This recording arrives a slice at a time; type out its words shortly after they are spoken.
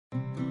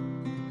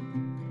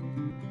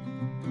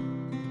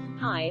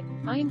Hi,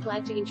 I am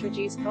glad to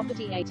introduce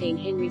property 18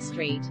 Henry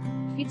Street,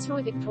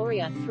 Fitzroy,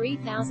 Victoria,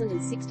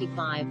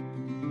 3065.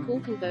 Cool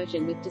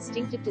conversion with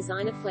distinctive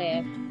designer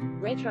flair.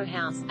 Retro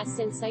house, a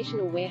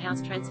sensational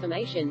warehouse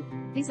transformation.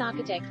 This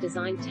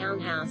architect-designed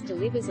townhouse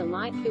delivers a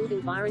light-filled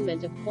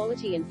environment of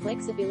quality and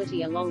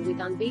flexibility along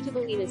with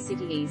unbeatable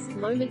inner-city ease,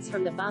 moments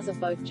from the buzz of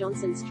both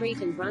Johnson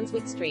Street and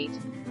Brunswick Street.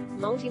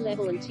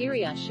 Multi-level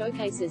interior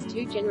showcases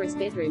 2 generous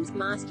bedrooms,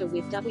 master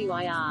with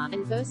WIR,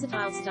 and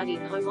versatile study,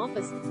 home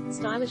office,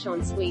 stylish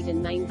ensuite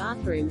and main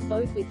bathroom,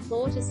 both with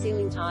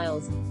floor-to-ceiling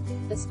tiles.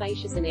 The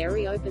spacious and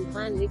airy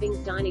open-plan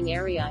living, dining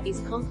area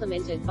is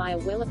complemented by a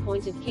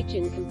well-appointed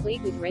kitchen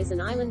complete with resin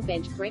island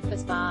bench,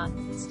 breakfast bar,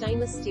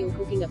 stainless steel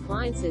cooking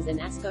appliances and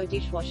ASCO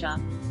dishwasher.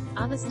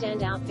 Other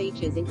standout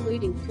features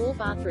including 4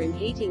 bathroom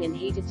heating and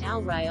heated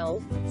towel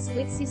rail,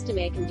 split system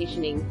air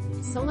conditioning,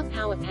 solar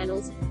power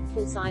panels,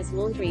 full-size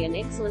laundry and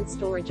excellent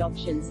storage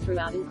options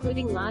throughout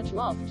including large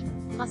loft,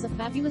 plus a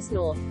fabulous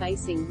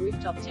north-facing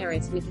rooftop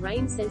terrace with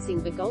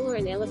rain-sensing pergola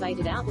and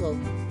elevated outlook,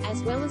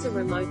 as well as a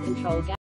remote control